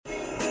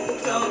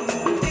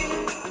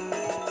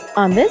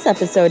On this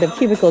episode of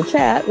Cubicle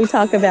Chat, we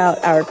talk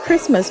about our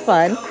Christmas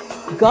fun,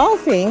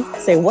 golfing,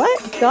 say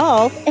what?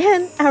 Golf,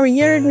 and our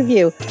year in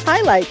review,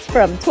 highlights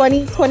from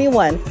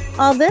 2021.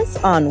 All this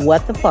on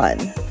What the Fun.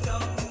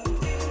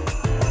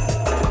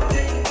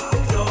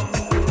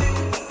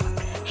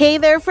 Hey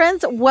there,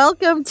 friends.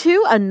 Welcome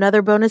to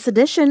another bonus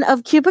edition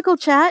of Cubicle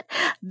Chat.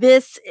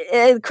 This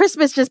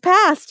Christmas just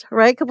passed,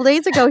 right? A couple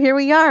days ago. Here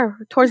we are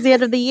towards the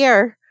end of the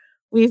year.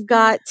 We've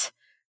got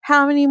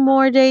how many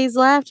more days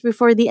left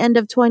before the end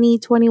of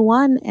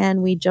 2021?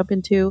 And we jump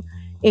into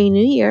a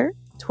new year,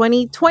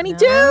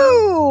 2022.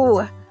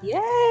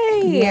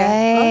 Yay.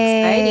 How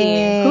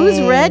exciting.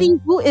 Who's ready?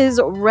 Who is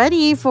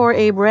ready for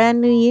a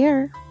brand new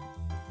year?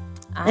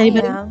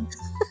 Anybody? I am.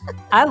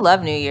 I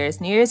love New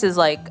Year's. New Year's is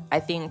I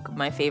think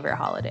my favorite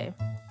holiday.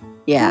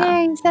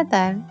 Yeah. you said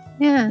that.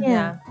 Yeah.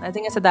 Yeah. I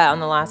think I said that on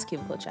the last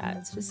Cubicle Chat.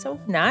 It's just so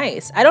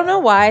nice. I don't know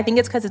why. I think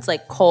it's because it's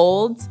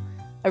cold.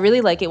 I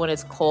really like it when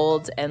it's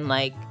cold and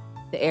the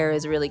air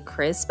is really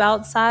crisp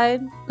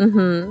outside.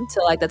 Mm-hmm.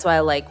 So that's why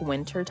I like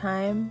winter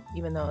time,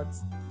 even though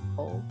it's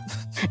cold.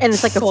 And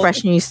it's a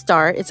fresh new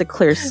start. It's a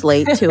clear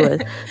slate to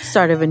a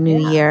start of a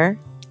new year.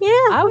 Yeah.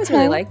 I always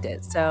really liked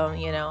it. So,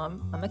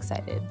 I'm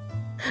excited.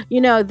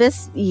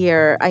 This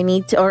year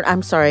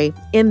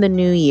in the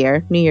new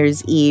year, New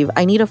Year's Eve,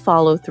 I need to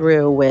follow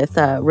through with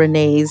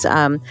Renee's,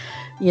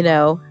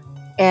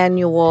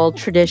 annual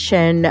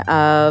tradition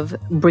of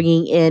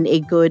bringing in a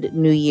good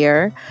new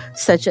year,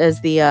 such as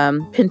the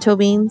pinto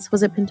beans.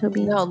 Was it pinto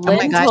beans? No, Oh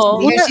my gosh, lentil.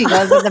 here she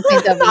goes with the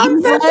pinto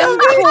beans.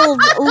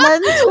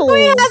 Lentils.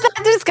 We had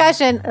that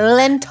discussion.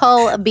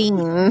 Lentil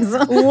beans.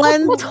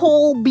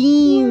 Lentil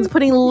beans.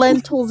 Putting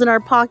lentils in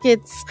our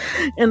pockets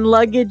and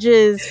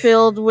luggages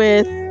filled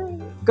with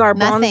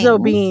garbanzo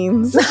Nothing.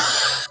 beans.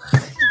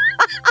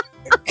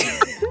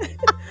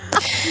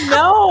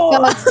 No.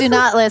 Folks, do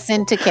not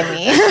listen to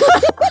Kimmie.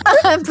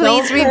 Please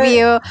Don't put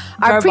review our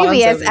garbanzo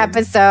previous beans.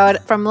 episode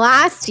from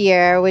last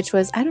year, which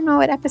was, I don't know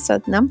what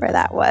episode number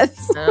that was.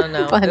 I don't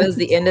know. But- It was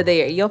the end of the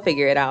year. You'll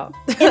figure it out.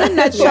 In a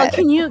nutshell, Right.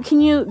 can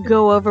you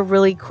go over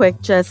really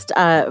quick, just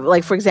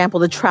for example,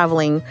 the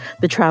traveling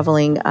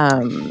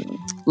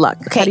luck?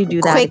 How do you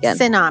do that quick again?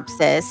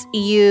 synopsis.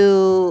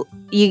 You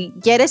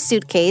get a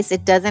suitcase.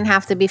 It doesn't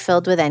have to be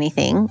filled with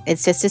anything.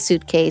 It's just a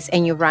suitcase,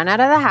 and you run out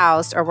of the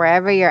house or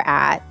wherever you're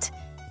at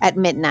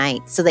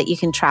midnight so that you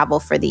can travel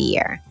for the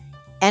year.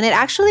 And it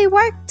actually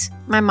worked.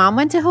 My mom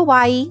went to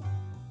Hawaii.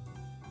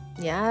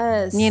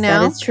 Yes.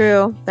 That is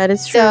true. That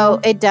is true. So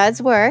it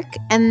does work.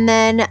 And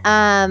then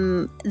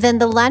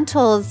the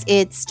lentils,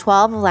 it's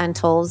 12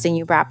 lentils and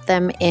you wrap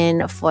them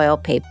in foil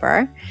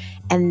paper.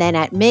 And then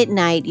at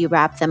midnight, you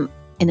wrap them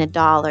in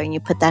 $1 and you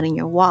put that in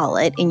your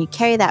wallet and you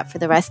carry that for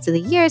the rest of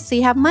the year. So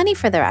you have money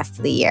for the rest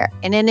of the year.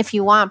 And then if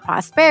you want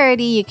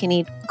prosperity, you can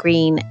eat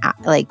green,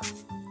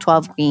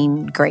 12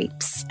 green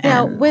grapes.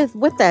 Now, And- with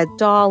that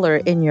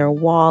 $1 in your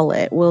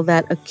wallet, will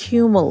that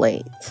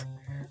accumulate?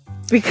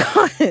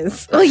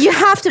 Because well, you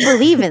have to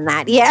believe in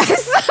that.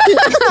 Yes.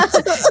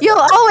 You'll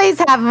always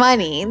have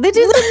money. That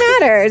just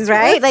matters,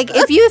 right?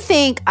 If you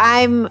think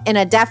I'm in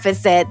a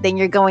deficit, then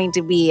you're going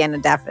to be in a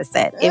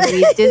deficit. If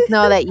you just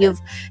know that you've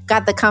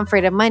got the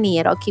comfort of money,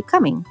 it'll keep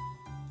coming.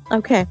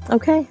 okay,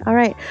 all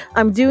right.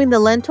 I'm doing the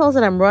lentils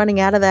and I'm running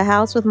out of the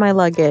house with my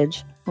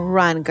luggage.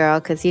 Run, girl,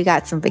 because you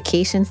got some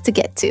vacations to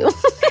get to.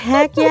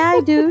 Heck yeah,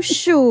 I do.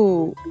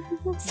 Shoot.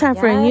 It's time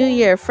for a new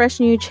year, fresh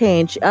new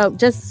change.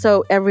 Just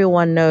so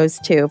everyone knows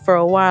too, for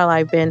a while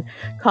I've been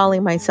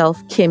calling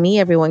myself Kimmie.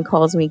 Everyone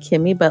calls me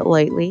Kimmie, but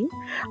lately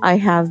I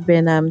have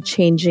been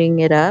changing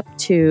it up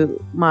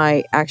to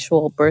my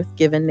actual birth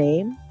given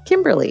name,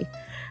 Kimberly.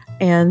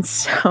 And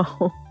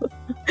so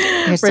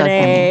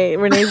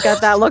Renee's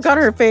got that look on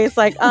her face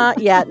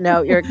yeah,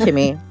 no, you're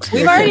Kimmie.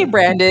 We've already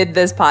branded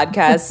this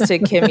podcast to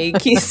Kimmie,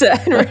 Kesia,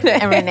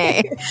 and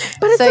Renee.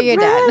 But it's So a you're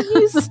brand done.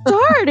 new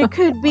start. It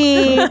could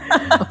be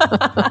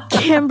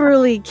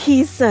Kimberly,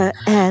 Kesia,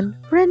 and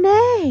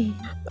Renee.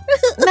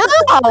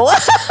 No.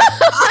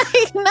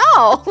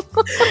 No.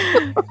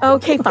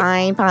 Okay,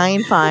 fine.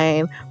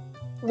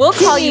 We'll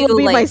call Kimmie you will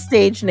be my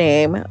stage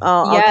name.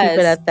 I'll keep it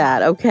Yes. at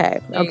that. Okay.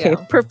 There you Okay.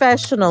 go.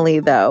 Professionally,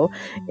 though,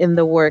 in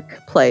the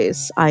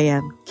workplace, I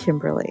am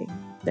Kimberly.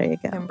 There you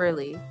go.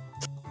 Kimberly.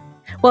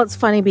 Well, it's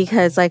funny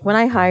because when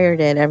I hired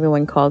in,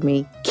 everyone called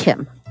me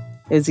Kim.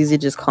 It was easy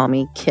to just call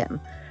me Kim.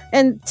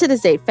 And to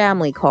this day,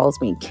 family calls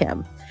me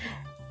Kim.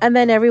 And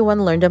then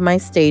everyone learned of my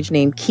stage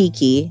name,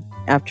 Kiki,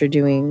 after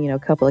doing, a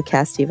couple of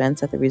cast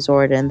events at the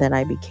resort. And then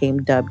I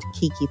became dubbed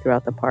Kiki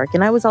throughout the park.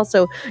 And I was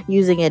also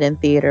using it in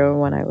theater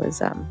when I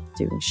was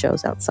doing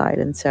shows outside.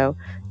 And so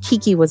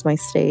Kiki was my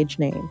stage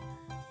name.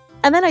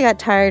 And then I got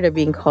tired of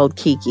being called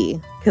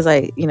Kiki because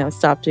I,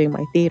 stopped doing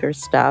my theater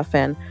stuff.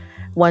 And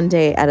one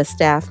day at a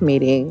staff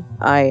meeting,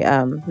 I,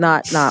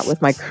 not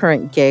with my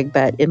current gig,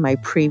 but in my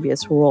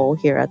previous role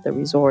here at the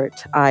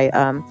resort, I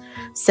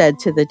said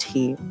to the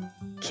team,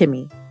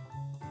 Kimmie.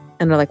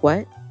 And they're like,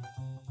 what?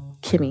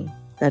 Kimmie.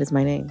 That is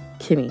my name,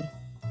 Kimmie.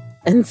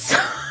 And so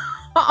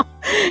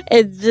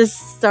it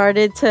just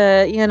started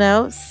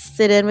to,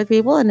 sit in with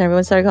people, and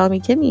everyone started calling me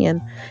Kimmie,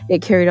 and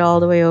it carried all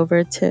the way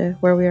over to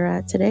where we are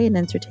at today in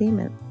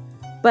entertainment.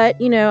 But,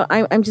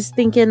 I'm just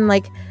thinking,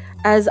 like,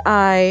 as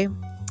I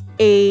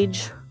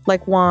age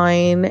like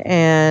wine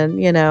and,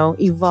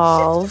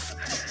 evolve,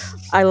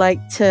 I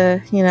like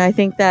to, I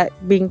think that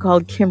being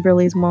called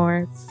Kimberly's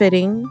more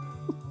fitting,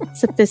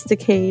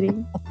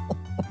 sophisticating.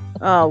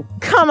 Oh,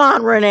 come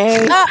on,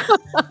 Renee.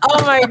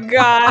 Oh my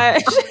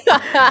gosh.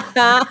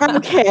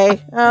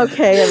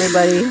 Okay,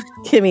 everybody.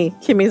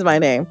 Kimmie's my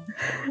name.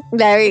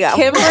 There you go.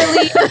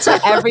 Kimberly to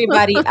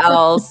everybody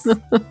else.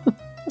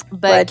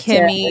 But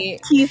Kimmie.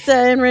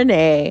 Kesia and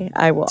Renee.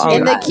 I will always.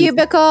 In the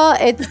cubicle,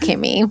 it's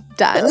Kimmie.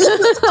 Done.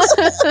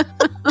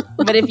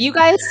 But if you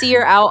guys see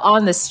her out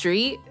on the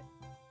street,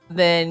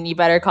 then you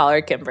better call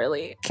her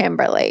Kimberly.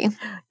 Kimberly.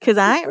 Because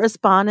I ain't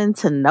responding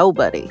to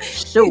nobody.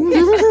 Shoot.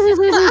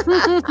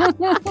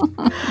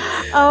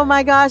 Oh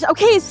my gosh.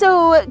 Okay,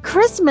 so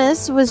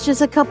Christmas was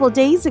just a couple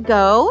days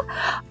ago.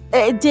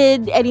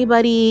 Did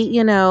anybody,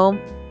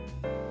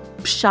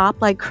 shop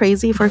like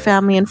crazy for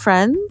family and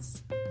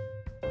friends?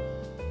 Did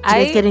you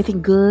guys get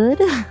anything good?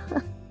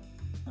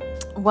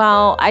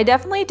 Well, I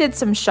definitely did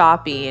some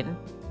shopping.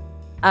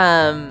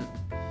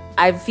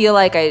 I feel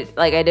like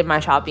I did my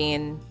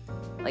shopping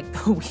like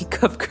the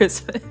week of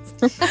Christmas.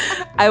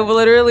 I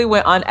literally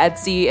went on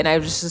Etsy and I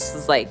just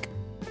was like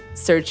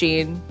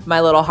searching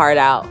my little heart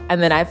out,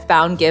 and then I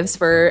found gifts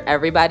for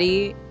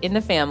everybody in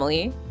the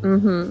family.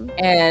 Mm-hmm.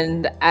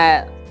 And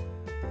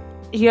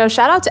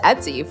shout out to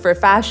Etsy for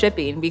fast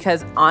shipping,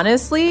 because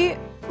honestly,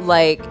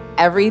 like,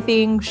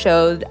 everything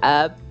showed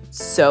up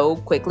so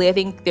quickly. I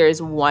think there's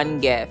one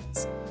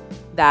gift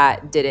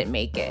that didn't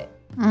make it.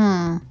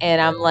 And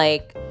I'm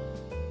like,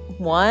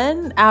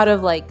 1 out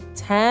of like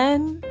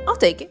 10, I'll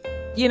take it,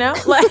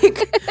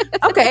 like,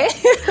 okay.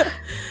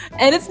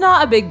 And it's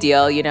not a big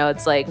deal,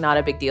 it's like not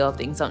a big deal if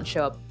things don't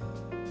show up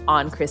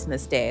on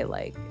Christmas Day.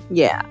 Like,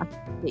 yeah,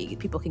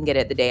 people can get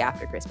it the day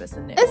after Christmas,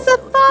 and it's a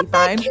thought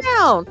that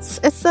counts.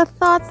 It's a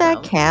thought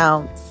that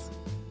counts.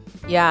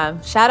 Yeah,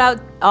 shout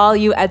out all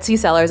you Etsy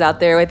sellers out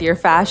there with your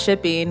fast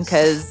shipping,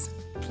 because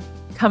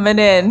coming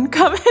in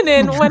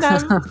when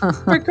I'm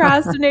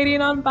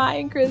procrastinating on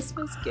buying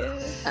Christmas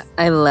gifts.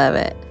 I love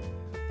it.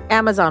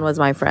 Amazon was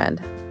my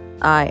friend.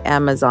 I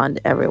Amazoned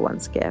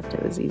everyone's gift.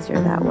 It was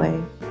easier that way.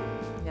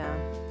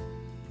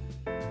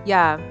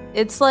 Yeah.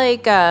 It's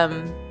like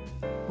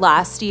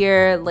last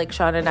year, like,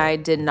 Sean and I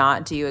did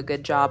not do a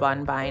good job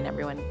on buying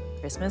everyone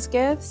Christmas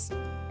gifts.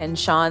 And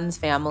Sean's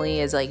family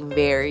is like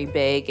very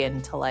big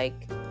into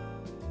like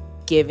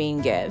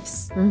giving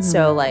gifts. Mm-hmm.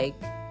 So like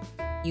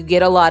you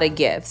get a lot of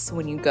gifts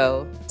when you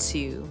go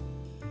to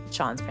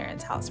Sean's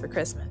parents' house for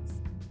Christmas.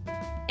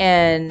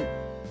 And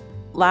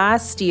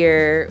last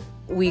year,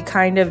 we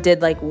kind of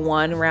did like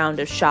one round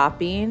of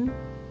shopping,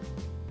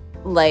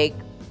 like,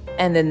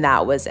 and then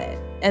that was it.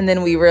 And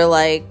then we were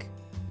like,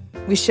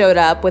 we showed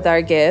up with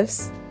our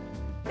gifts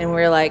and we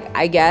were like,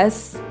 I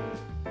guess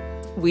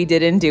we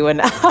didn't do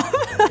enough.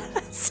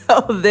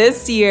 So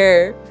this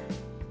year,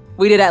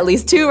 we did at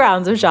least 2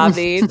 rounds of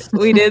shopping.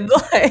 We did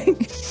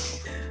like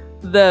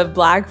the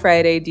Black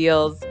Friday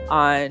deals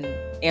on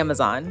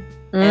Amazon.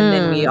 And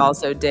then we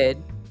also did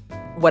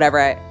whatever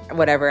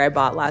I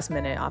bought last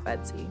minute off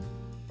Etsy.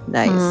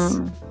 Nice.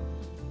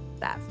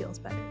 That feels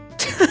better.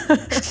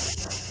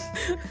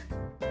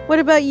 What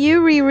about you,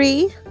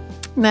 Riri?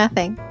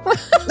 Nothing.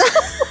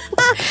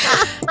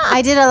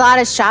 I did a lot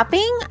of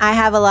shopping. I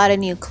have a lot of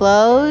new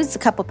clothes, a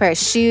couple pair of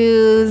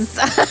shoes.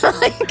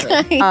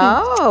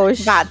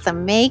 Bought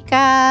some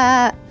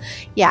makeup.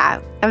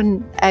 Yeah,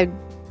 I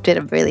did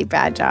a really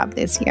bad job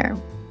this year.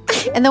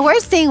 And the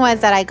worst thing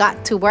was that I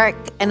got to work,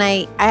 and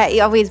I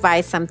always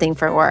buy something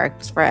for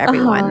work for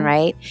everyone,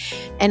 right?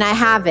 And I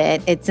have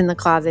it. It's in the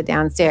closet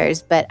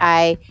downstairs. But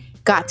I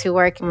got to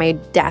work, and my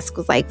desk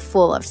was like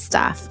full of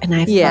stuff. And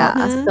I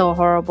felt so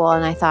horrible.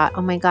 And I thought,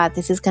 oh my God,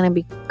 this is going to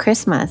be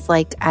Christmas.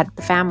 Like at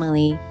the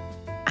family,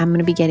 I'm going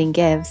to be getting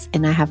gifts,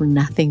 and I have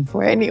nothing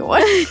for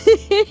anyone.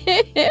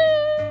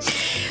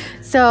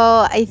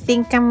 So I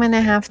think I'm going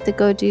to have to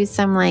go do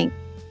some like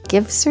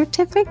gift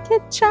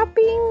certificate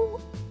shopping.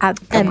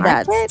 And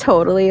market. That's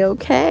totally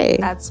okay.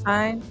 That's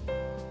fine.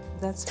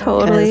 That's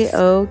totally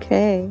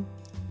okay.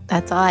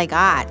 That's all I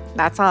got.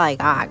 That's all I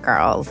got,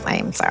 girls.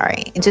 I'm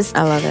sorry.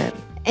 I love it.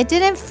 It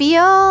didn't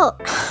feel.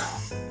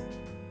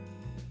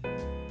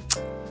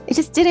 It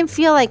just didn't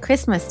feel like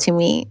Christmas to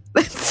me.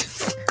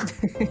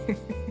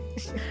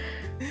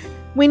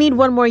 We need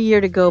one more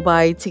year to go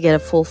by to get a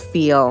full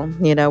feel.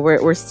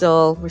 We're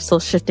still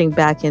shifting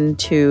back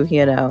into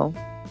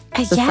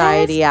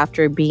society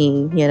after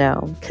being,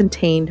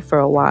 contained for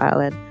a while.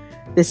 And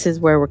this is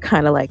where we're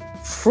kind of like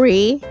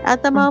free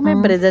at the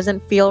moment, but it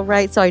doesn't feel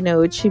right. So I know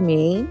what you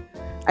mean.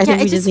 I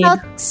think we just felt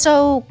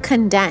so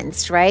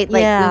condensed, right?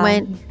 Like we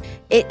went,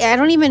 I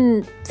don't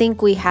even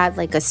think we had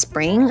like a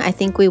spring. I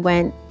think we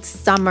went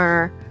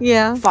summer,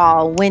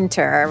 fall,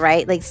 winter,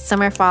 right? Like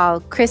summer,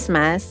 fall,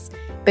 Christmas.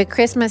 But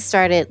Christmas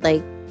started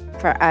like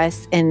for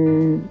us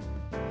in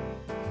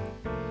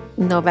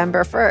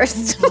November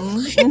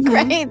 1st.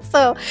 Right?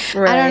 So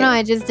I don't know.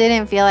 I just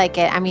didn't feel like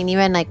it. I mean,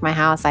 even like my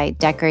house, I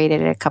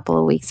decorated it a couple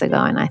of weeks ago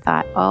and I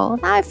thought, oh,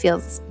 now it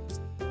feels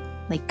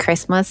like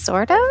Christmas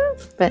sort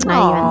of, but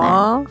not even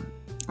that.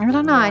 I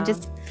don't know. I'm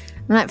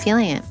not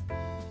feeling it.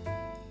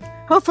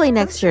 Hopefully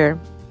next year.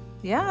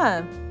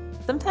 Yeah.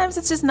 Sometimes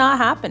it's just not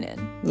happening.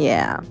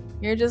 Yeah.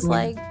 You're just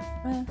like,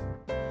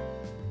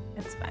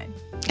 it's fine.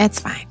 It's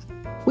fine.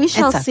 We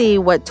shall see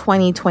what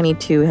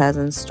 2022 has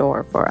in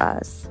store for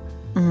us.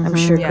 I'm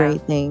sure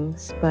great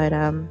things. But,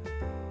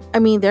 I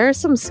mean, there are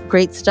some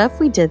great stuff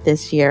we did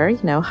this year.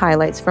 You know,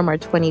 highlights from our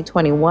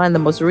 2021. The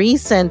most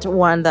recent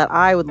one that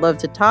I would love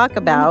to talk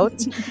about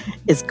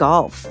is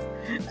golf.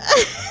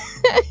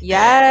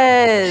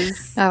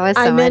 Yes. That was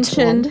so much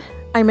fun.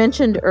 I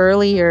mentioned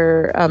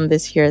earlier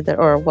this year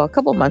a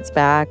couple months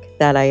back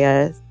that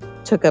I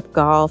took up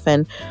golf,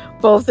 and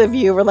both of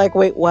you were like,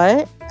 wait,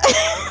 what?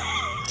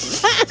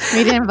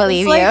 We didn't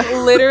believe you. It's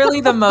like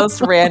literally the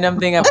most random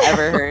thing I've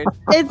ever heard.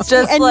 It's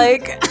just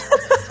like...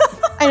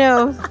 I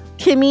know.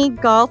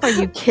 Kimmie, golf, are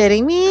you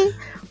kidding me?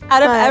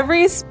 Out of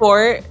every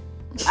sport,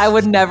 I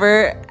would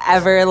never,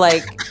 ever,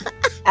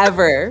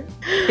 ever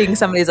think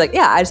somebody's like,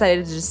 yeah, I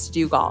decided to just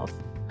do golf.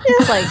 Yeah.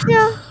 It's like,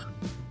 yeah.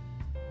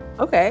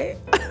 Okay.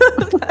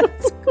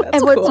 that's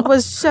and cool. what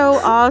was so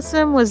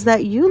awesome was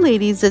that you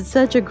ladies did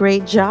such a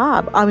great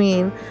job. I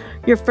mean,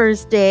 your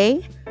first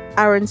day,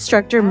 our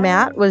instructor,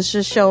 Matt, was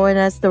just showing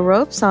us the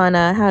ropes on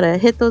how to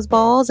hit those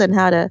balls and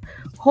how to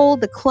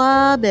hold the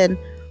club and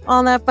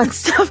all that fun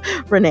stuff.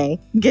 Renee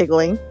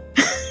giggling,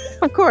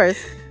 of course.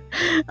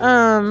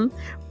 But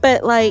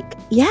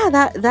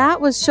that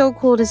was so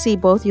cool to see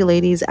both you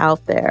ladies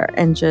out there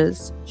and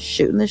just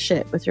shooting the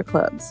shit with your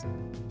clubs.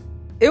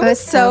 It was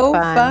so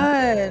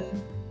fun.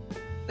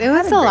 It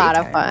was a lot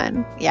of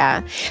fun.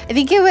 Yeah. I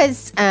think it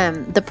was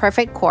the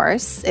perfect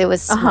course. It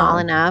was small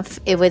enough.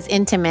 It was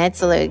intimate.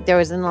 So there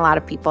wasn't a lot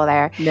of people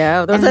there.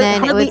 No, and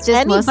then it was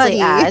just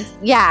mostly us.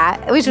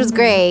 Yeah, which was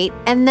great.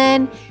 And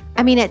then,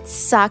 I mean, it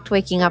sucked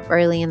waking up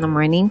early in the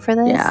morning for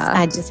this. Yeah.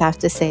 I just have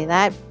to say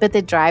that. But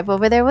the drive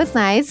over there was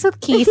nice with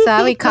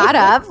Kesia. We caught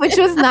up, which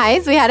was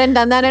nice. We hadn't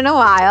done that in a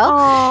while.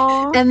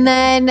 Aww. And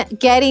then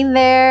getting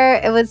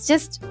there, it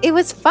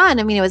was fun.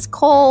 I mean, it was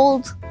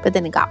cold, but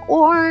then it got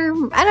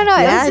warm. I don't know.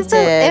 Yeah,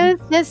 it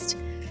was just,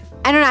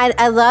 I don't know.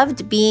 I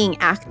loved being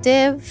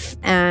active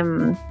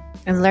and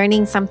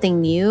learning something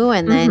new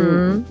and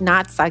then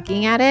not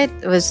sucking at it.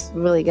 It was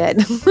really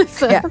good.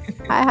 So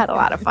I had a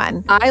lot of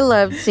fun. I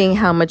loved seeing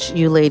how much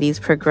you ladies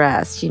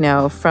progressed,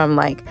 from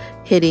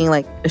hitting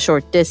a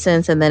short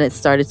distance, and then it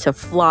started to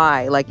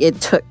fly.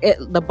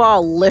 The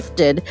ball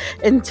lifted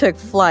and took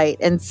flight.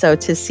 And so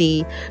to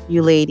see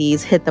you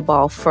ladies hit the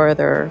ball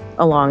further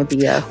along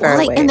the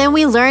fairway. And then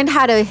we learned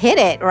how to hit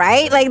it,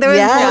 right? There was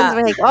times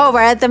we're we're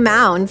at the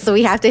mound, so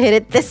we have to hit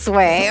it this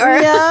way. Or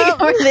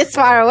we're this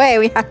far away,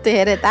 we have to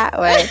hit it that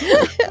way.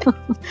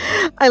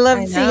 I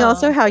loved seeing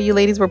also how you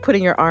ladies were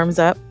putting your arms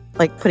up,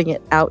 putting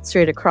it out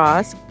straight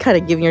across, kind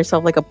of giving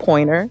yourself a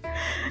pointer.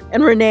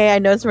 And Renee, I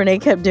noticed Renee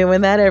kept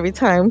doing that every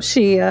time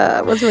she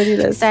was ready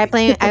to start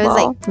playing. I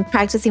was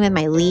practicing with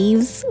my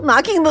leaves,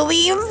 knocking the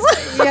leaves.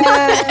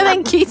 Yeah. And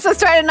then Keisa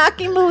started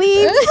knocking the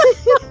leaves.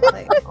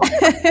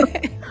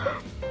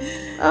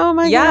 Oh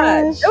my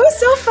gosh. It was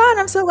so fun.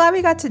 I'm so glad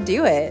we got to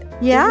do it.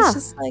 Yeah. It was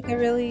just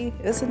it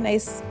was a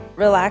nice,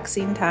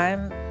 relaxing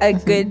time. A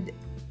good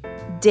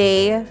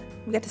day.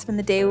 We got to spend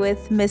the day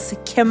with Miss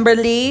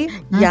Kimberly.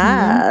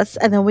 Yes.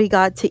 And then we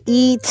got to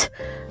eat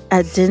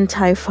at Din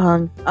Tai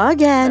Fung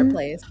again. Our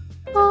place.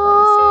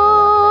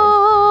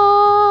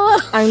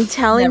 I'm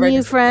telling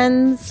you,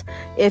 friends,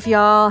 if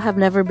y'all have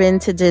never been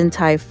to Din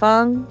Tai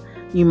Fung,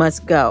 you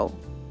must go.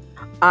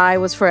 I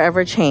was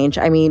forever changed.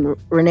 I mean,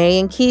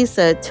 Renee and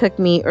Kesia took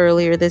me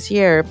earlier this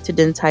year to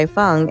Din Tai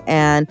Fung,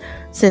 and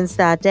since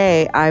that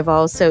day, I've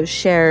also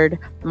shared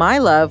my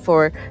love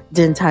for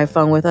Din Tai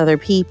Fung with other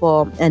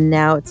people, and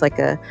now it's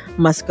a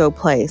must-go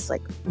place.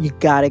 You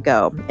gotta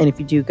go, and if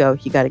you do go,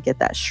 you gotta get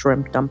that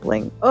shrimp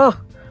dumpling. Oh,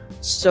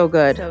 so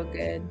good. So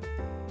good.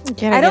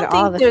 I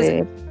don't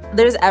think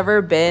there's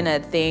ever been a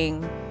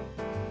thing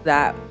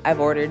that I've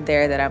ordered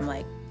there that I'm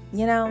I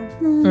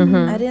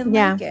didn't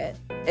like it.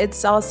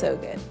 It's all so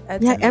good.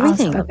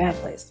 Everything. Awesome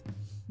place.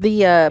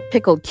 The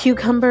pickled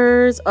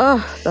cucumbers.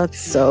 Oh, that's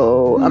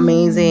so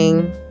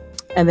amazing.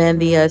 And then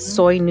the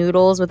soy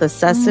noodles with the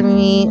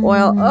sesame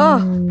oil. Oh,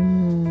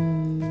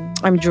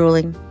 I'm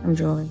drooling.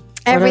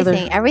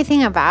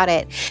 Everything about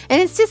it.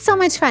 And it's just so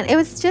much fun. It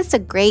was just a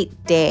great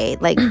day.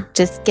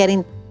 Just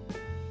getting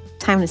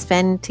time to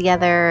spend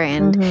together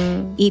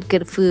and eat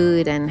good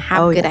food and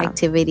have good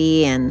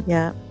activity. And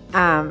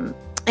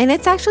and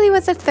it's actually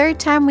was the third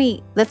time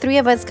the three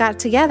of us got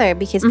together,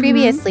 because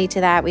previously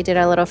to that, we did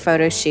a little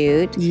photo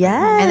shoot.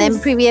 Yes. And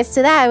then previous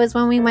to that, it was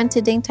when we went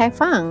to Din Tai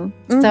Fung.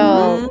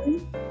 So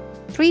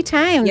 3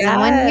 times in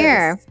 1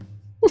 year.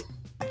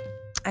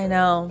 I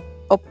know.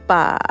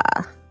 Oppa.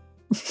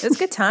 It was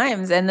good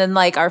times. And then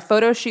our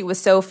photo shoot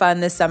was so fun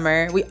this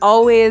summer. We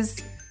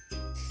always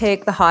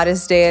pick the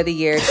hottest day of the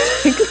year to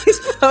take these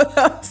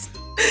photos.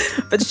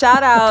 But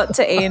shout out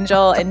to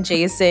Angel and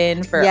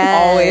Jason for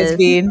always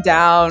being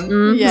down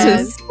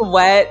to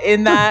sweat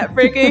in that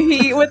freaking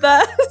heat with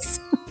us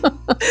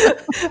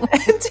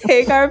and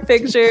take our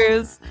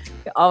pictures.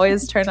 They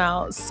always turn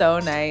out so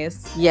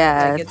nice.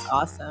 Yes. Like, it's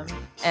awesome.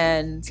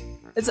 And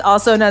it's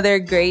also another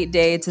great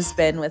day to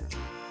spend with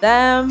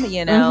them,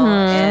 you know,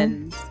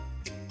 and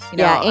you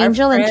know,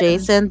 Angel and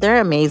Jason,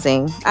 they're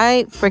amazing.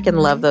 I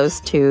freaking love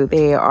those two.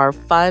 They are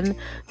fun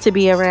to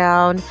be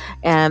around,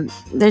 and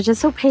they're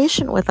just so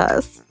patient with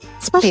us,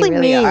 especially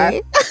me.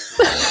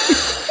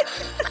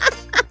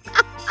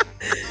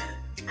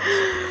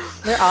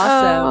 They're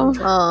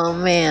awesome. Oh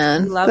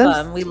man, we love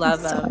them. We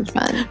love them. So much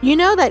fun. You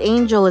know that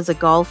Angel is a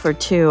golfer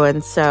too,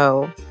 and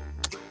so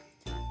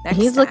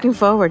he's looking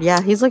forward.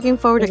 Yeah, he's looking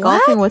forward to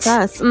golfing with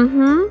us.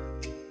 Mm-hmm.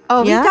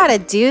 Oh, we gotta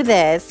do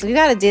this. We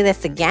gotta do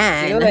this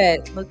again. Do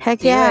it.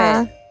 Heck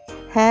yeah.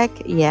 Heck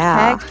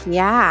yeah. Heck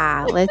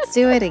yeah. Let's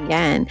do it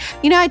again.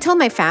 You know, I told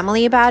my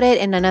family about it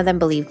and none of them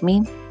believed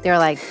me. They were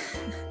like,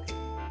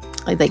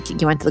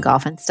 you went to the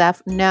golf and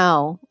stuff?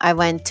 No, I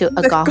went to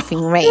a golfing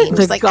range.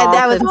 Like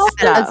that was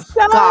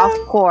a golf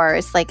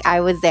course. Like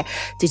I was there.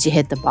 Did you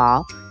hit the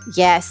ball?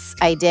 Yes,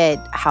 I did.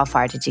 How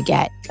far did you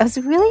get? I was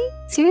really?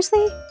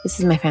 Seriously? This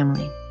is my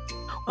family.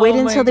 Wait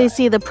until they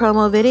see the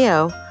promo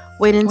video.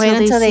 Wait until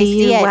they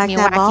see you whack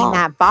that ball.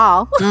 That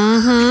ball.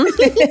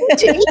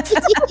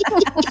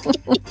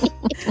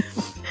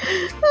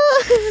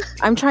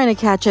 I'm trying to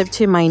catch up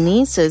to my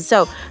nieces.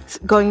 So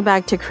going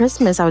back to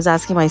Christmas, I was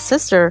asking my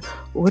sister,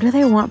 what do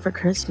they want for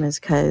Christmas?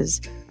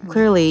 Because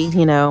clearly,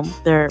 you know,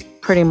 they're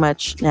pretty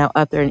much now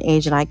up there in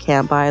age and I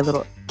can't buy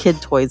little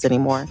kid toys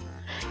anymore.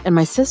 And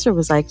my sister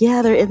was like,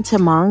 yeah, they're into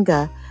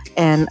manga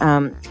and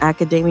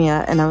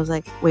academia. And I was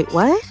like, wait,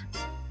 what?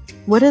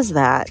 What is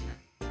that?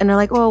 And they're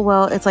like, oh,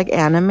 well, it's like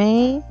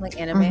anime. Like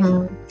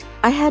anime?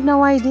 I had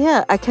no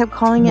idea. I kept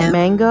calling it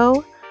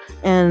mango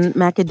and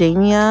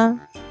macadamia.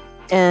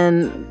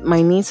 And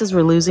my nieces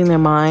were losing their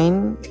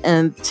mind.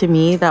 And to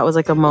me, that was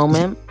like a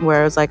moment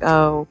where I was like,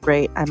 oh,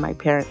 great. I'm my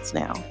parents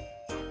now.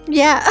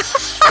 Yeah.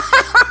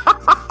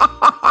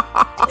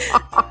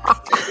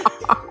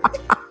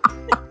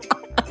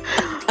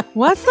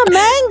 What's the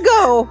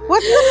mango?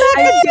 What's the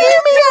macadamia?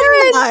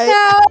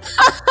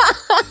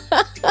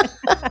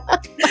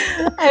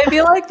 I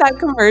feel like that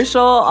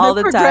commercial all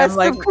the time.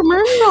 Like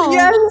commercial.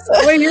 Yes.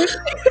 When you're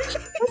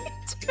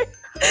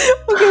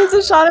okay,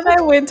 so Sean and I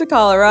went to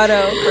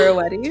Colorado for a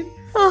wedding.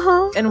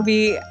 And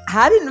we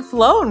hadn't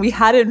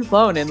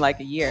flown in like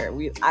a year.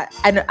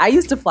 I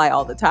used to fly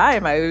all the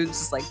time. I was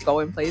just like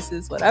going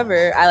places,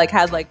 whatever. I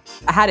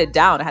had it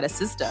down. I had a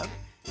system.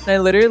 And I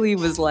literally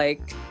was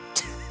like,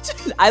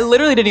 I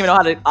literally didn't even know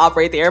how to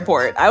operate the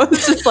airport. I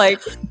was just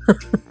like,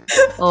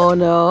 oh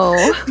no.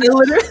 I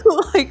literally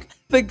like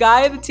the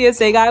guy, the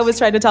TSA guy was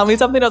trying to tell me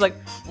something. I was like,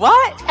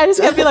 what? I just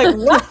kept being like,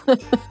 what?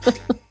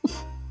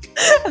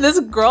 And this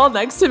girl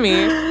next to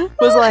me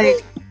was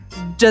like,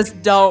 just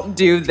don't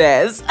do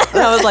this. And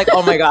I was like,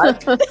 oh my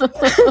God.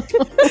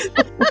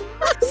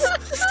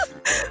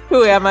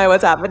 Who am I?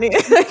 What's happening?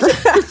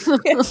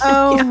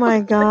 Oh my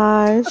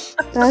gosh.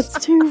 That's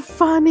too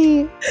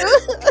funny.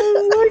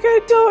 I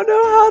don't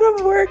know how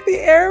to work the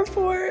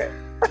airport.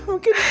 I'm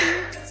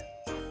confused.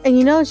 And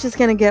you know it's just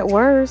going to get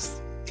worse.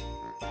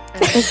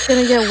 It's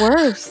going to get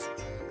worse.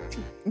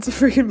 It's a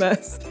freaking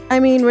mess. I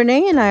mean,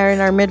 Renee and I are in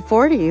our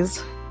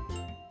mid-40s.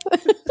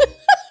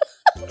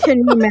 Can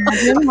you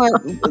imagine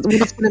what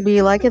it's going to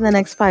be like in the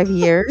next 5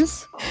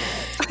 years?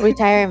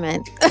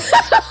 Retirement.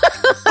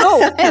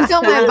 I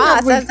told my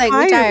boss, I was like,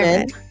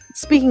 retirement.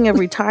 Speaking of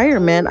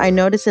retirement, I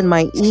noticed in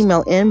my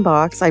email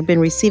inbox, I've been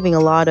receiving a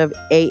lot of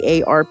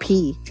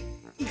AARP.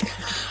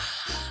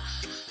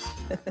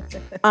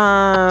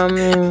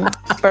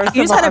 You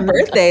just had a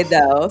birthday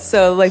though,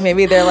 so like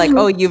maybe they're like,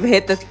 oh, you've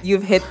hit the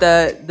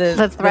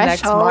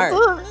next mark.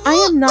 I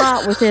am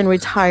not within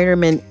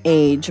retirement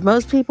age.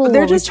 Most people, but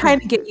they're just trying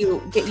to get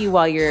you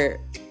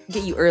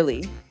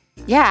early.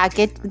 Yeah,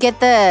 get the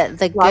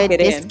good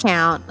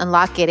discount and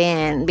lock it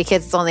in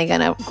because it's only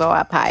gonna go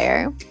up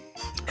higher.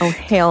 Oh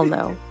hell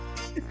no.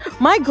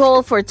 My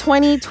goal for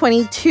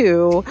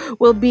 2022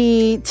 will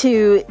be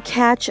to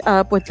catch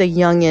up with the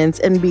youngins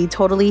and be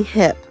totally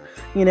hip.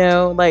 You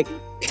know, like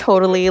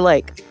totally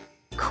like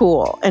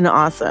cool and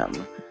awesome,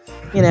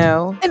 you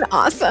know? And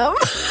awesome.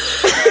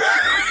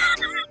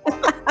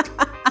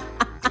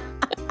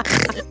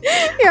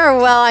 You're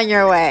well on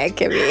your way,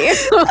 Kimmie.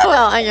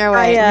 Well on your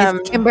way,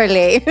 Miss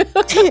Kimberly.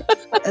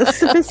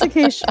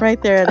 Sophistication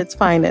right there at its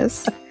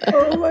finest.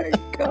 Oh my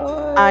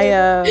God.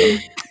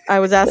 I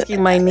was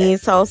asking my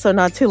niece also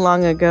not too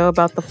long ago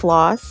about the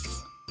floss.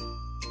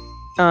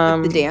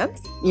 The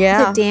dance?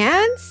 Yeah. The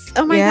dance?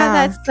 Oh my God,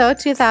 that's so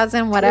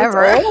 2000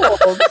 whatever. It's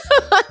old.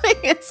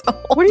 It's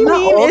old. What do you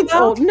mean it's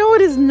old? No,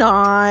 it is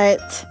not.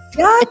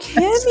 Yeah,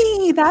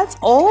 Kimmie, that's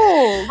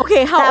old.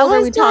 Okay, how old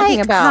are we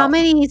talking about? How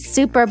many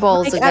Super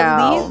Bowls ago?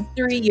 At least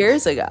 3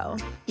 years ago.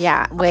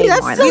 Yeah, way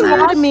that's more so than weird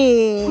that. to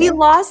me. We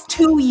lost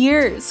 2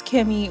 years,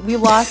 Kimmie. We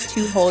lost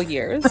 2 whole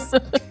years.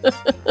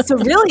 So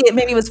really, it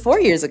maybe was 4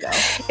 years ago.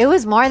 It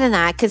was more than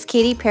that because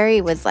Katy Perry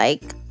was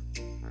like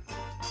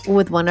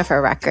with one of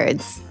her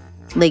records,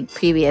 like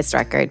previous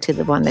record to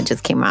the one that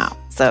just came out.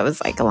 So it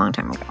was like a long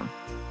time ago.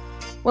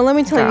 Well, let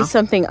me tell you Girl.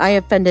 something. I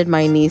offended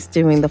my niece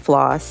doing the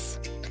floss.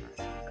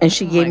 And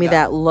she gave me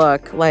that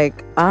look like,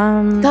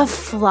 The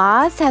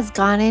floss has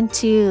gone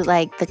into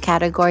like the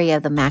category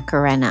of the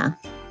Macarena.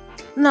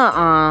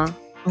 nuh-uh.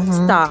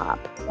 Mhm. Stop.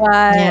 What?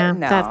 Yeah, No.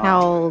 that's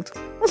how old.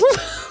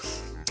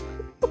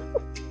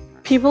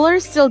 People are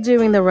still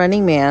doing the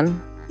Running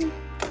Man. Yeah,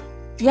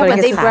 But I but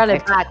guess they it's brought it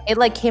epic. back. It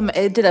like came.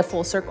 It did a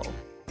full circle.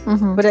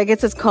 Mhm. But I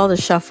guess it's called a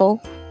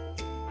shuffle.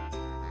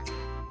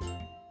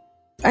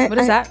 What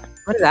does that?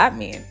 What does that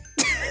mean?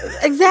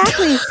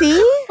 Exactly. See?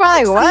 We're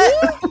like,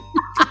 what?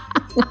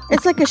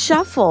 It's like a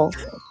shuffle.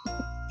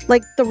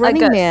 Like the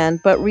Running Man,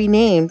 but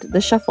renamed the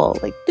shuffle.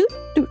 Like, doot,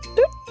 doot,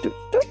 doot, doot,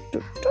 doot, doot,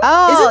 doot.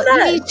 Oh, Isn't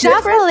that you mean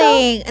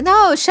different, shuffling.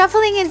 No,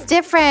 shuffling is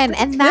different.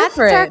 And that's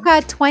different.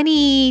 circa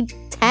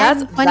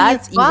 2010,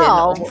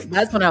 2012.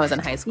 That's when I was in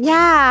high school.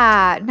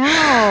 Yeah,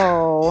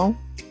 no.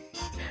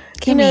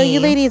 You know, you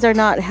Kimmie. ladies are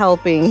not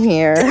helping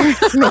here.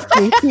 Make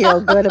me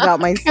feel good about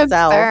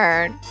myself.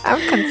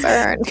 I'm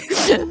concerned.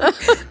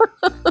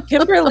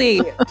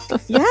 Kimberly.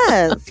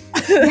 Yes.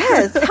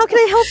 Yes. How can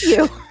I help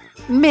you?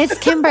 Miss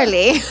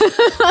Kimberly.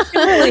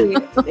 Kimberly.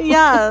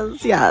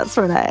 Yes,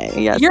 Renee.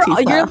 Yes, You're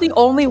Tisa. the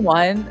only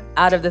one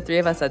out of the 3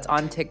 of us that's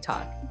on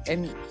TikTok,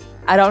 and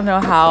I don't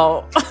know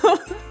how.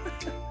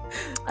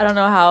 I don't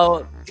know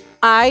how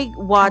I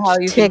watch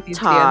you think these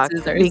TikTok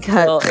dances are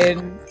because still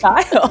in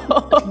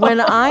style. when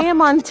I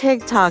am on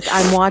TikTok,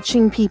 I'm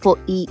watching people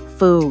eat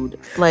food,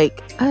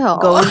 like Oh.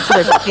 going to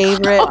their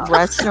favorite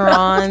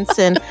restaurants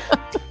and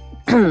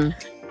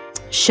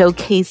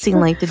showcasing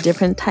like the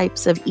different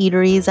types of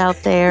eateries out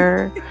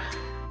there.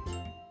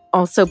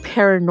 Also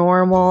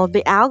paranormal.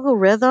 The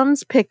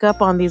algorithms pick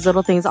up on these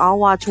little things. I'll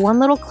watch one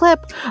little clip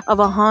of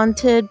a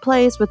haunted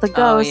place with a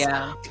ghost,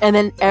 yeah. and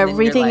then you're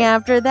everything like-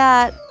 after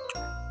that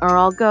are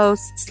all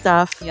ghost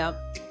stuff. Yep.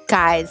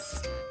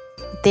 Guys,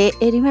 it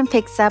even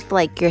picks up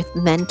like your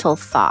mental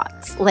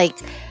thoughts. Like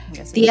I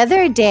guess the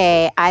other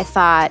day, I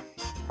thought,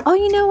 oh,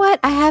 you know what?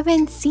 I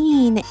haven't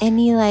seen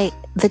any like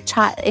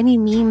any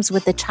memes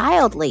with the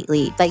child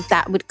lately. Like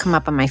that would come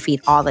up on my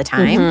feed all the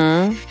time.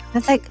 Mhm.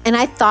 That's like, and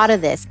I thought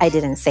of this. I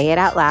didn't say it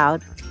out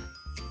loud.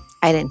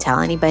 I didn't tell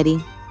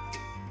anybody.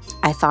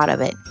 I thought of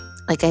it.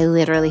 Like I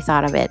literally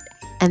thought of it.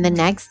 And the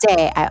next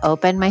day, I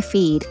opened my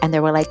feed, and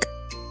there were like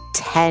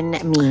 10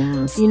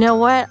 memes. You know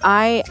what?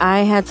 I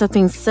had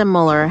something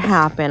similar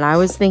happen. I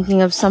was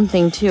thinking of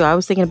something too. I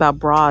was thinking about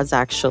bras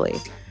actually.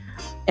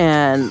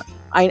 And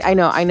I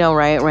know,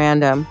 right?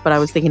 Random. But I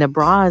was thinking of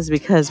bras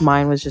because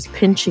mine was just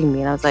pinching me.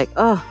 And I was like,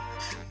 oh.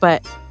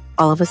 But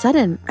all of a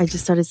sudden, I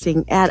just started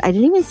seeing ad. I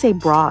didn't even say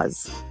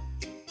bras.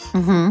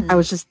 Mm-hmm. I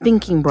was just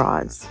thinking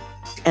bras.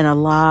 And a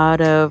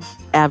lot of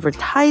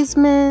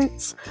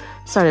advertisements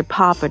started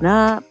popping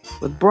up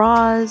with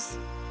bras.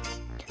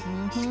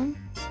 Mm-hmm.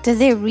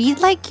 Does it read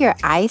like your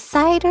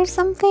eyesight or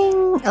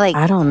something? Like,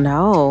 I don't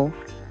know.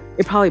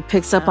 It probably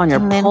picks up on your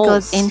and then pulse.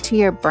 goes into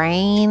your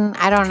brain.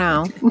 I don't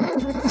know.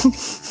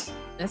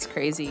 That's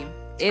crazy.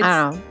 It's,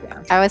 I don't know.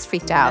 yeah. I was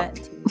freaked out.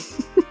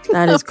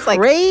 That is It's like,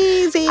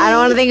 crazy. I don't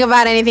want to think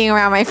about anything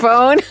around my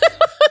phone.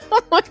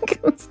 I'm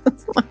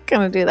not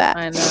gonna do that.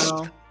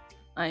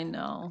 I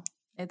know.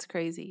 It's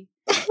crazy.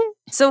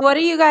 So what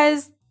are you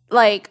guys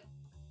like?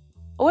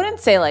 I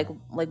wouldn't say like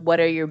what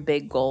are your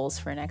big goals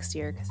for next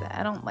year, because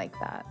I don't like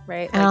that,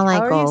 right? I don't like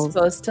how are goals. you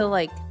supposed to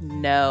like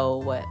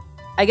know what?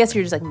 I guess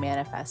you're just like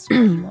manifesting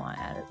what you want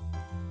out of it.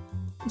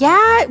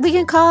 Yeah, we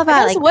can call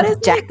about guess like what is, like,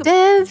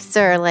 objectives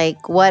or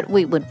like what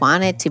we would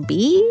want it to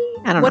be.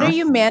 I don't What know. are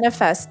you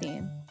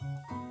manifesting?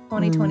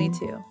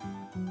 2022.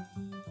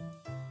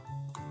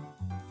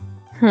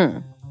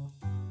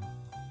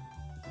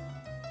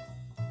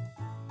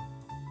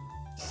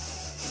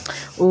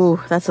 Ooh,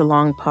 that's a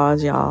long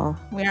pause, y'all.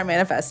 We are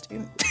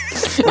manifesting.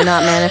 We're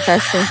not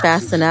manifesting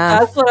fast enough.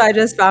 That's what I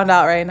just found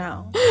out right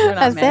now. We're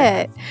not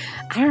That's it.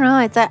 I don't know.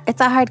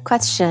 It's a hard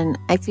question.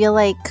 I feel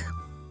like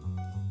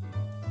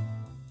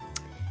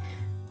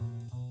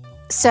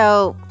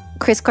so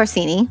Chris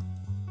Corsini,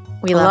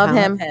 we love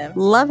him.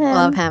 Love him.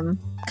 Love him.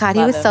 God, he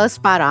Love was him. so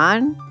spot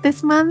on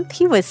this month.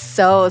 He was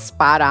so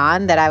spot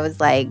on that I was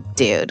like,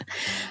 dude.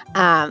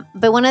 But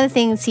one of the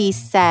things he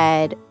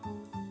said,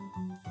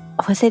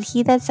 was it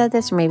he that said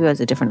this? Or maybe it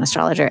was a different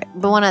astrologer.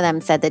 But one of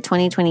them said that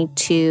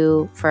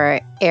 2022 for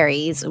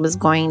Aries was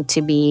going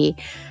to be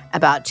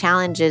about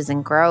challenges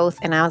and growth.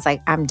 And I was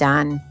like, I'm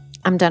done.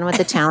 I'm done with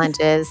the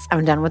challenges.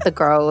 I'm done with the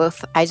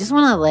growth. I just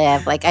want to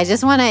live. Like, I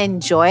just want to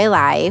enjoy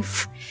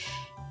life,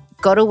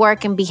 go to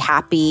work and be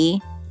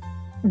happy,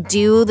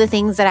 do the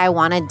things that I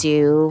want to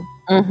do,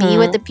 be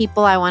with the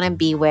people I want to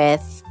be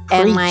with,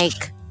 and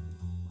like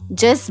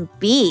just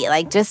be,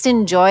 like, just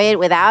enjoy it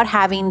without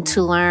having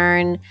to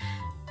learn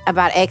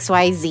about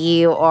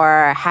XYZ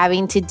or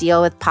having to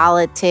deal with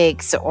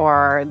politics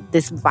or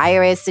this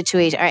virus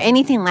situation or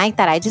anything like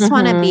that. I just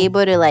want to be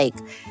able to like,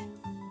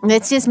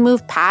 let's just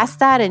move past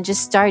that and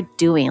just start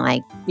doing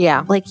like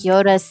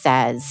Yoda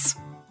says,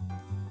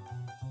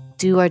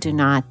 do or do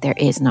not. There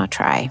is no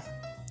try.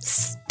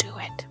 Just do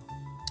it.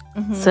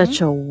 Such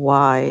a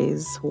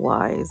wise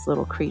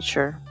little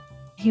creature.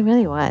 He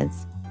really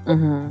was. I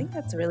think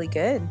that's really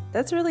good.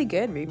 That's really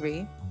good,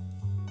 Riri.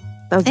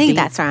 I think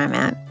that's where I'm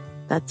at.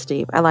 That's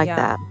deep. I like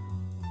that.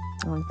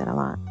 I like that a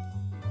lot.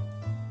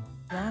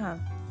 Yeah.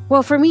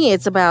 Well, for me,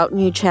 it's about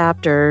new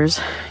chapters,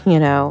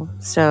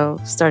 so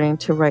starting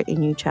to write a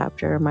new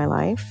chapter in my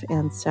life.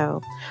 And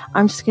so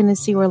I'm just going to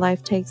see where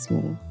life takes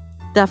me.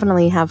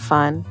 Definitely have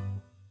fun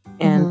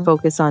and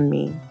focus on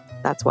me.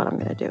 That's what I'm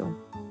going to do.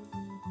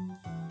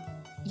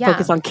 Yeah.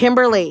 Focus on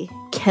Kimberly.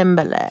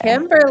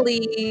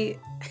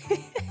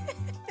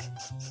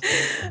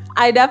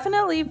 I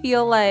definitely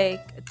feel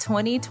like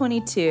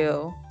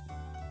 2022,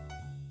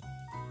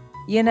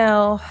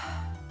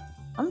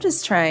 I'm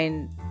just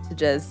trying to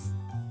just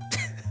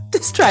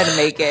try to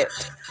make it.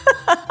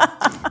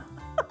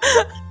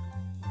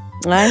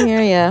 I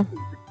hear ya.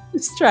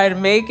 Just try to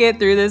make it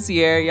through this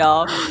year,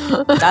 y'all.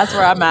 That's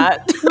where I'm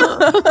at.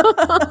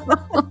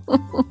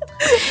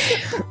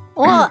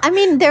 Well, I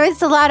mean, there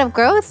was a lot of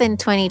growth in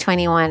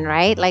 2021,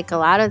 right? Like a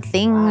lot of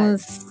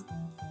things.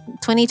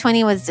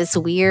 2020 was this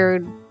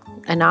weird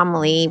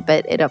anomaly,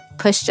 but it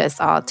pushed us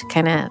all to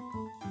kind of,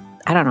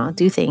 I don't know,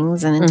 do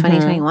things. And in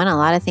 2021, a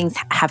lot of things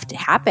have to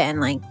happen.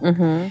 Like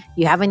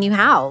you have a new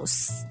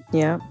house.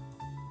 Yeah.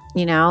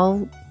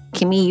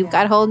 Kimmie, you've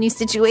got a whole new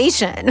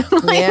situation.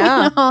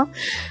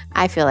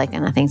 I feel like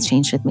nothing's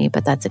changed with me,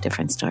 but that's a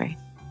different story.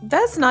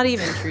 That's not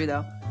even true,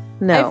 though.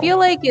 No. I feel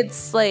like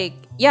it's like,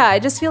 I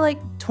just feel like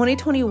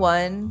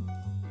 2021,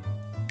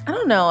 I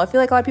don't know. I feel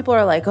like a lot of people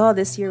are like, oh,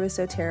 this year was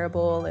so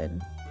terrible.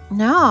 And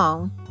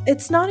no.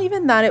 It's not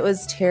even that it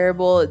was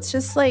terrible. It's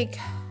just like,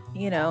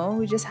 we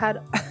just had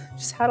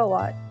a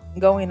lot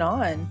going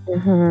on.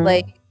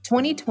 Like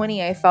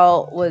 2020, I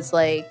felt was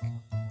like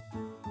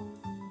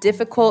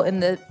difficult in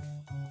the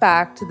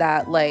fact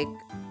that like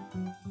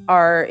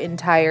our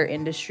entire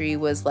industry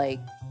was like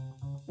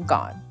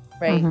gone,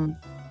 right?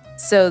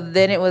 So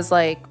then it was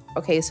like,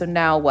 okay, so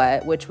now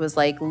what? Which was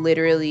like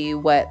literally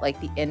what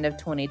like the end of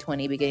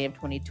 2020, beginning of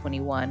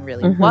 2021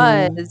 really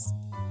was.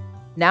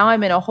 Now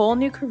I'm in a whole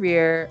new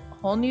career,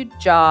 whole new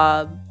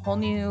job, whole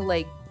new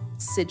like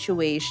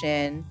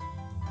situation.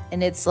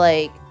 And it's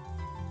like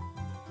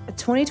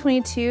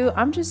 2022,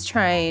 I'm just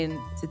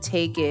trying to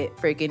take it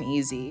freaking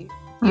easy.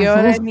 You know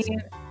what I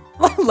mean?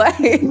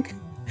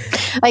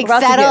 like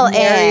settle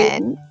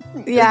in.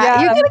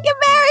 Yeah, you're gonna get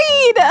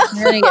married.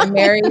 You're gonna get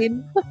married.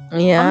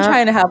 Yeah. I'm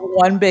trying to have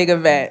one big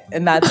event,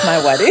 and that's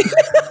my wedding.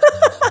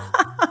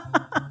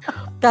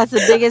 That's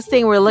the biggest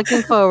thing we're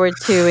looking forward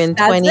to in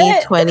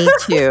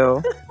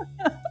 2022.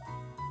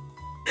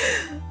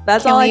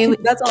 That's all I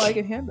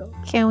can handle.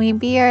 Can we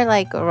be your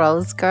like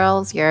rose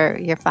girls, your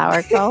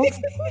flower girls?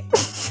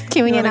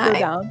 Kimmie and I. Go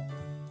down?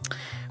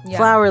 Yeah.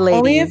 Flower ladies.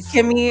 Only if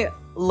Kimmie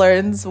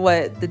learns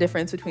what the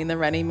difference between the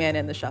running man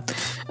and the shuffle.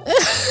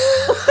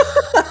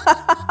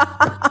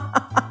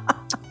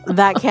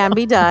 That can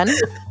be done.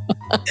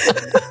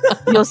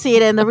 You'll see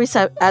it in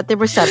the at the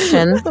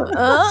reception.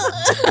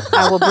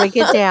 I will break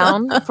it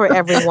down for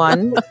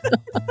everyone.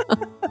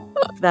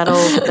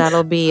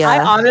 That'll be.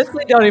 I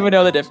honestly don't even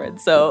know the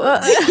difference.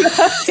 So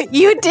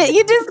you did.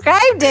 You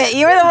described it.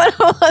 You were the one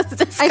who was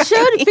describing. I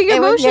showed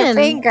finger motion. Your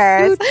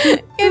fingers.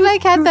 You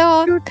like had the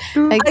whole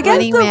like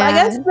running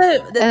man.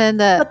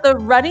 But the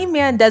running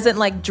man doesn't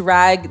like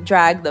drag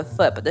the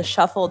foot, but the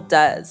shuffle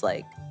does.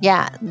 Like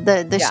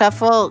the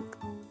shuffle.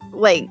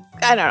 Like,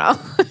 I don't know.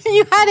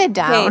 You had it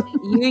down. Hey,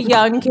 you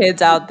young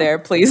kids out there,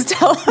 please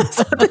tell us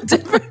what the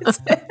difference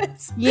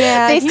is.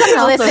 Yeah. They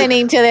started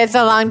listening to this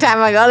a long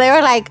time ago. They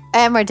were like,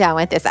 and we're done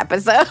with this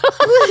episode.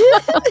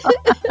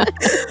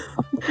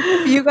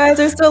 If you guys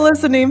are still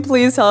listening,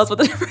 please tell us what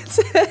the difference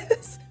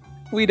is.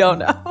 We don't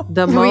know.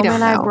 The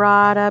moment I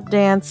brought up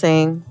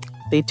dancing,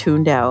 they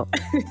tuned out.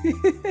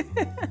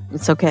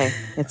 It's okay.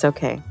 It's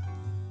okay.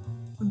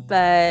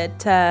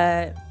 But,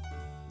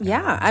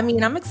 yeah, I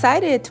mean, I'm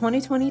excited.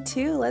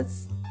 2022.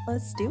 Let's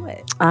do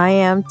it. I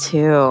am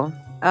too.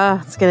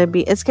 It's gonna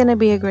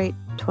be a great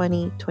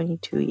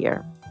 2022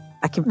 year.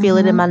 I can feel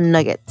it in my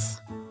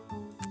nuggets.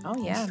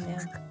 Oh yeah,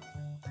 man.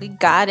 We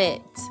got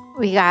it.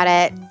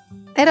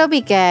 It'll be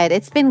good.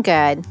 It's been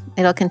good.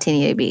 It'll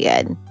continue to be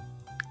good.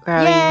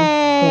 Growing,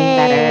 Yay! doing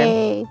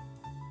better,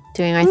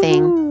 doing our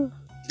thing.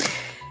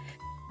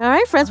 All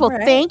right, friends. Well,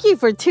 thank you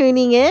for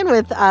tuning in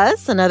with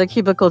us. Another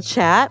Cubicle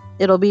Chat.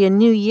 It'll be a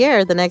new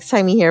year the next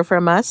time you hear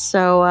from us.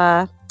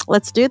 So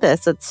let's do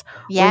this. It's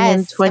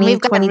and we've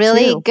got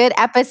really good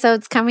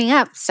episodes coming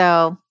up.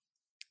 So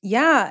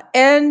yeah,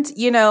 and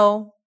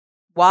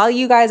while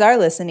you guys are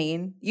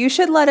listening, you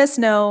should let us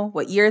know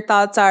what your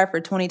thoughts are for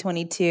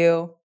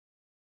 2022.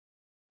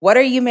 What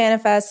are you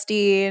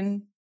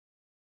manifesting?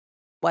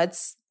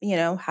 What's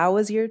how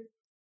was your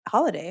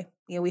holiday?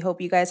 we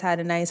hope you guys had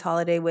a nice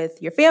holiday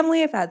with your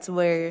family, if that's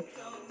where you're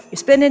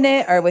spending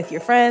it, or with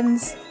your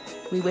friends.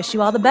 We wish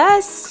you all the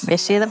best.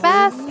 Wish you the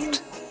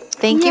best.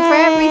 Thank you for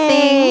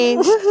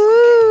everything.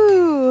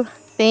 Woohoo!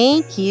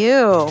 Thank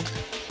you.